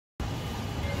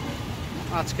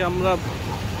আজকে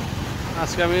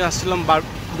আমি আসছিলাম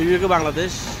বিবেকে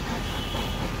বাংলাদেশ,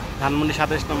 ধানমন্ডি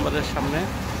 27 নম্বরের সামনে।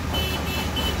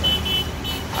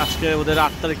 আজকে ওদের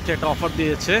 8 তারিখে একটা অফার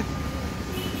দিয়েছে,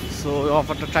 সো ওই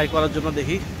অফারটা ট্রাই করার জন্য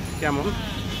দেখি কেমন।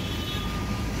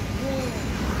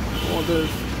 ওদের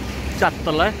 4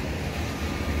 তলায়।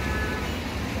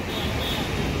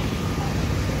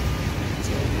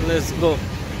 Let's go.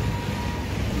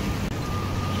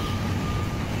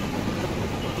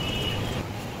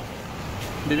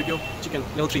 BBQ chicken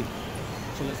level 3.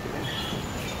 So let's go.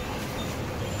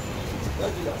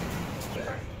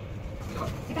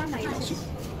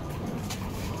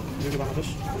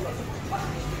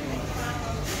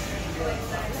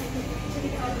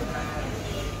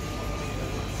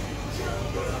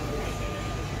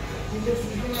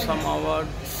 Some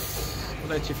awards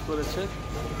achieve করেছে।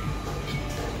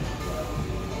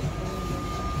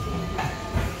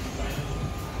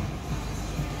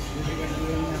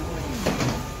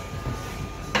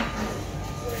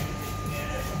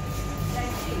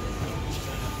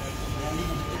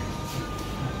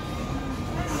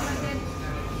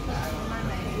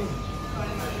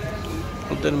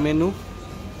 ওদের মেনু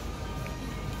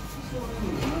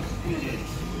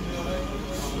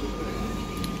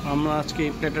আমরা আজকে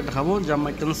এই প্লেটটা খাবো,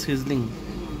 জামাইকান সিজলিং,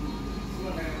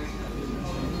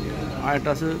 আর এটা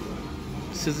আছে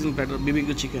সিজলিং প্লেটার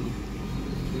বিবিকিউ চিকেন।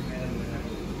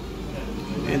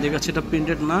 এদিকে আছে এটা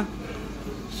প্রিন্টেড না,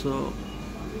 সো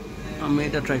আমি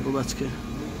এটা ট্রাই করবো আজকে।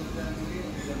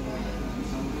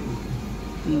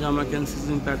 Jamaican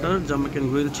sizzling platter, Jamaican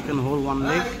grilled chicken whole 1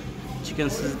 leg, chicken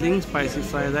sizzling, spicy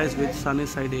fried rice with sunny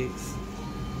side eggs.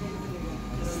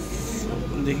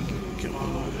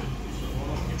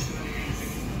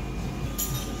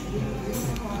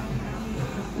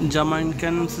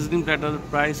 Jamaican sizzling platter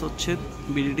price হচ্ছে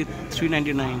BDT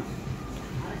 399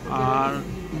 আর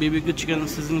BBQ chicken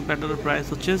sizzling platter price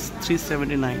হচ্ছে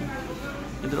 379।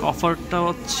 এদের অফারটা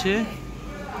হচ্ছে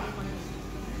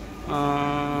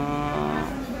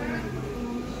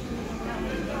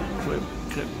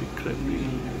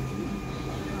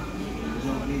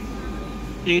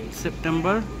 8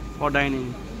 সেপ্টেম্বর ফর ডাইনিং।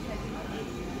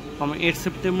 8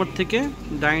 সেপ্টেম্বর থেকে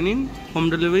dining, home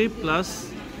delivery plus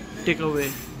take away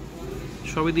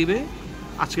সবই দিবে।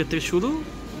 আজকের থেকে শুরু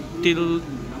টিল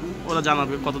ওরা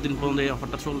জানাবে কতদিন পর্যন্ত এই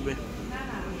অফারটা চলবে।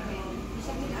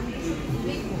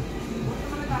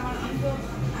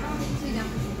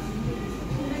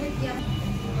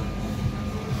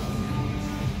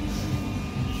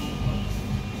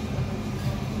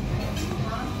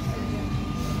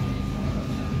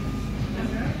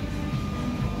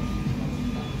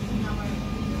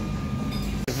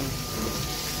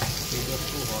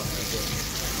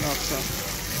 আচ্ছা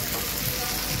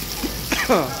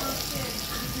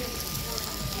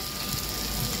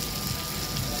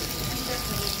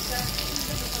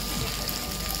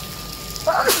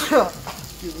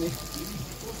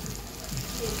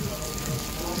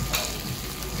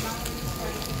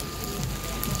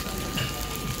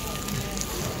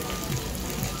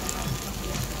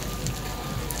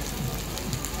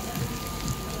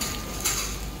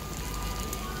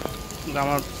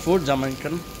আমার ফুড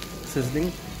জামাইকান সিজলিং।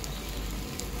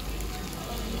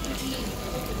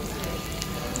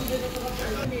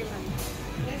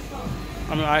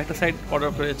 আমি আরেকটা সাইড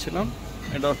অর্ডার করেছিলাম,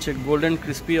 এটা হচ্ছে golden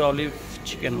crispy olive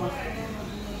chicken,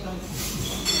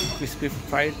 crispy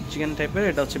fried chicken টাইপের।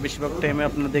 এটা হচ্ছে বেশিরভাগ টাইমে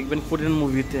আপনারা দেখবেন কোরিয়ান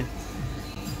মুভিতে,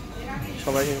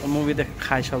 সবাই মুভিতে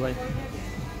খায় সবাই,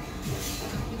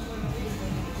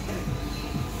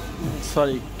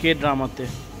 সরি কে ড্রামাতে,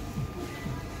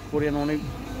 কোরিয়ান অনেক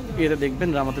ইয়েতে দেখবেন,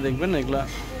 ড্রামাতে দেখবেন, এগুলা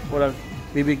ওরা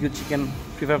বিবিকিউ চিকেন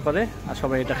প্রিফার করে আর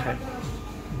সবাই এটা খায়।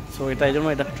 সো এটাই জন্য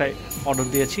এটা অর্ডার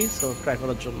দিয়েছি, সো ট্রাই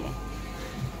করার জন্য।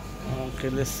 ওকে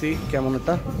লেটস সি কেমন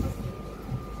এটা।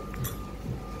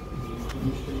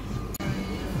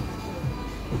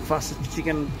 ফার্স্ট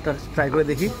চিকেনটা ট্রাই করে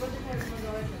দেখি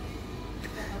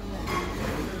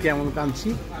কেমন। ক্রাঞ্চি,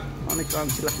 অনেক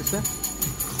ক্রাঞ্চি লাগতেছে।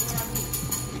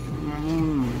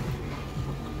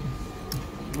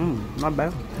 Not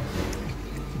bad.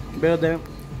 Better than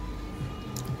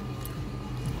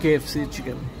KFC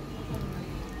chicken.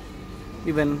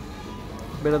 Even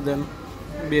better than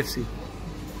BFC.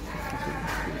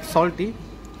 Salty.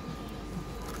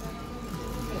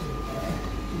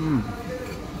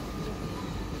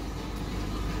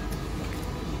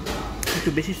 একটু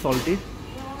বেশি সল্টি,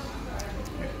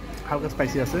 হালকা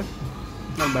স্পাইসি আছে।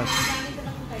 Not bad.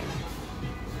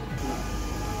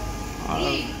 আর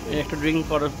একটা ড্রিঙ্ক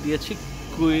অর্ডার দিয়েছি,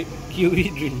 kiwi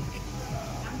drink.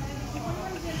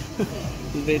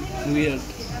 Bit weird.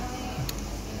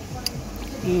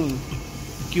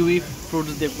 Kiwi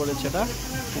fruits দিয়ে করেছে এটা,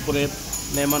 উপরে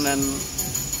লেমন অ্যান্ড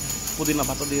পুদিনা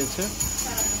পাতা দিয়েছে,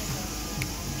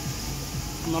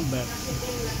 not bad.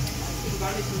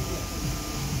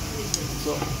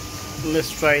 So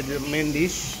let's try the main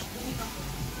dish,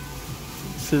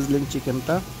 sizzling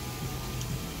চিকেনটা।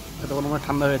 এটা কোনো মনে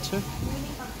ঠান্ডা হয়েছে।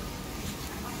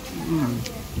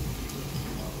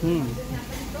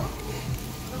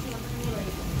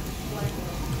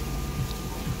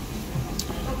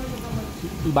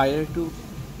 বাইরে একটু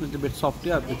বেট সফটি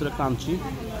আর ভিতরে ক্রাঞ্চি,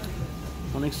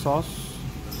 অনেক সস,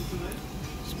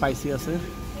 স্পাইসি আছে।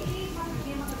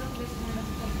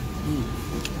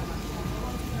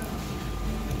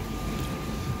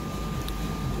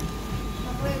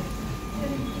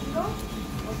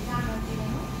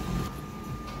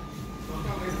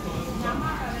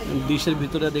 ডিশের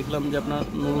ভিতরে দেখলাম যে আপনার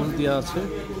নুডলস দেওয়া আছে।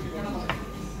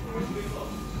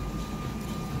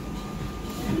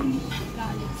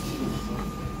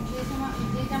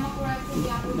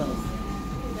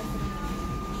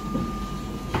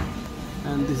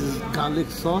 And this is garlic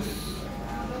sauce,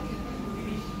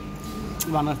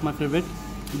 one of my favorite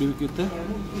BBQ-তে।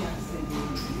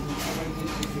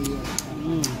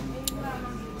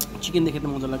 Chicken দেখে তো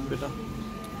মজা লাগবে এটা।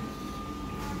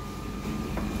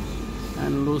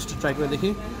 and roast ট্রাই করে দেখি।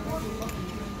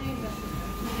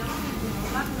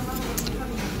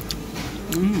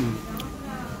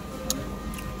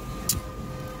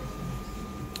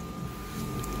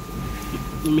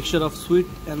 mixture of sweet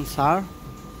and sour,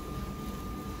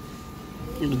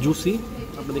 juicy।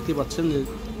 আপনি দেখতে পাচ্ছেন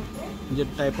যে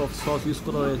টাইপ অফ সস ইউজ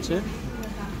করা হয়েছে,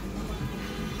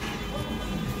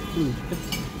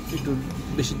 একটু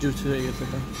বেশি জুসি হয়ে গেছে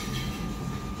এটা।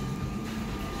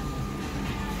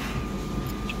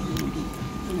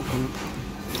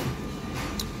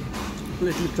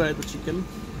 Let me try the chicken.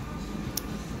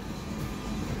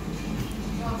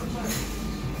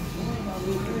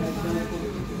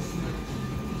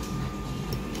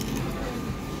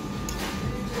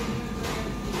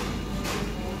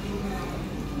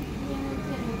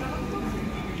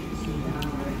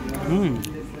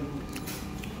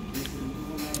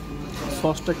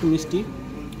 সসটা একটু মিষ্টি,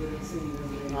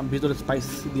 ভিতরে স্পাইস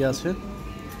দেওয়া আছে,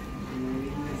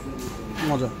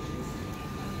 মজা।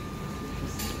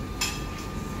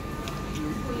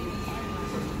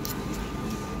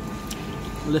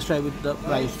 Let's try with the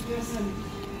rice.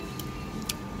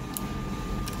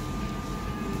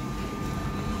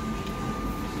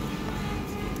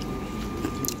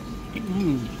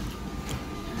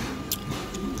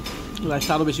 Rice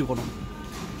আরো বেশি গরম।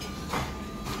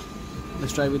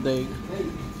 Let's try with the egg.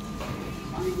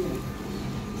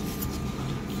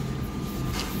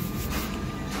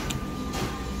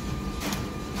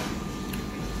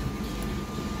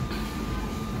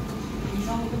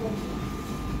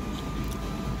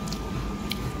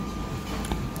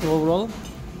 Overall,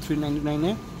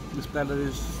 $3.99. This platter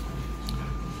is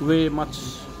way much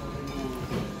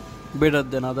better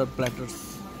than other platters.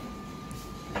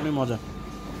 Very মজা।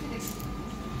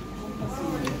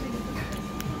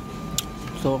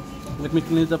 So let me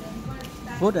finish the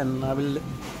food and I will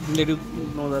let you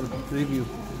know the review.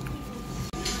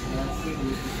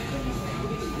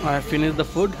 I have finished the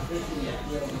food.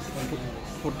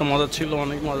 Foodটা মজা ছিল,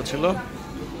 অনেক মজা ছিল।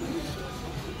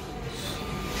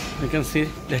 You can see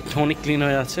that অনেক clean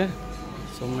হয়ে আছে,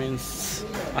 so means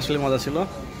আসলে মজা ছিল।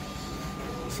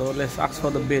 So let's ask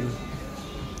for the bill,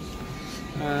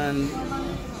 and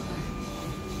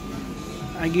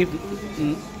I give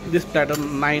this platter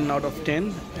 9 out of 10,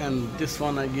 and this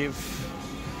one I give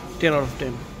 10 out of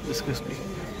 10.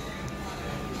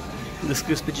 This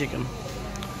crispy chicken,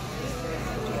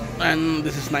 and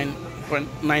this is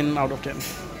 9.9 out of 10.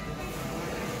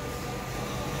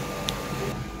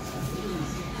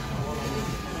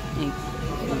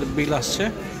 The bill আসছে।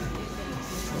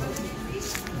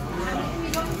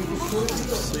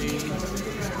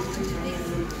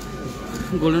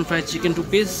 Golden fried chicken 2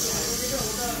 piece,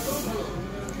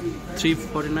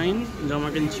 $3.49.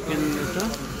 Jamaican chicken এটা,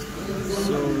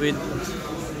 so with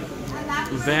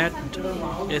VAT,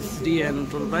 SD and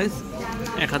total price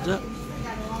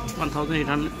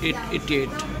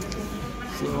 1,888.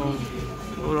 So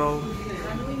overall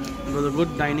it was a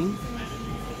good dining,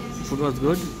 food was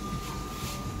good.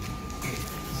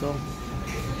 So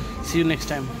see you next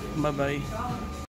time, bye bye.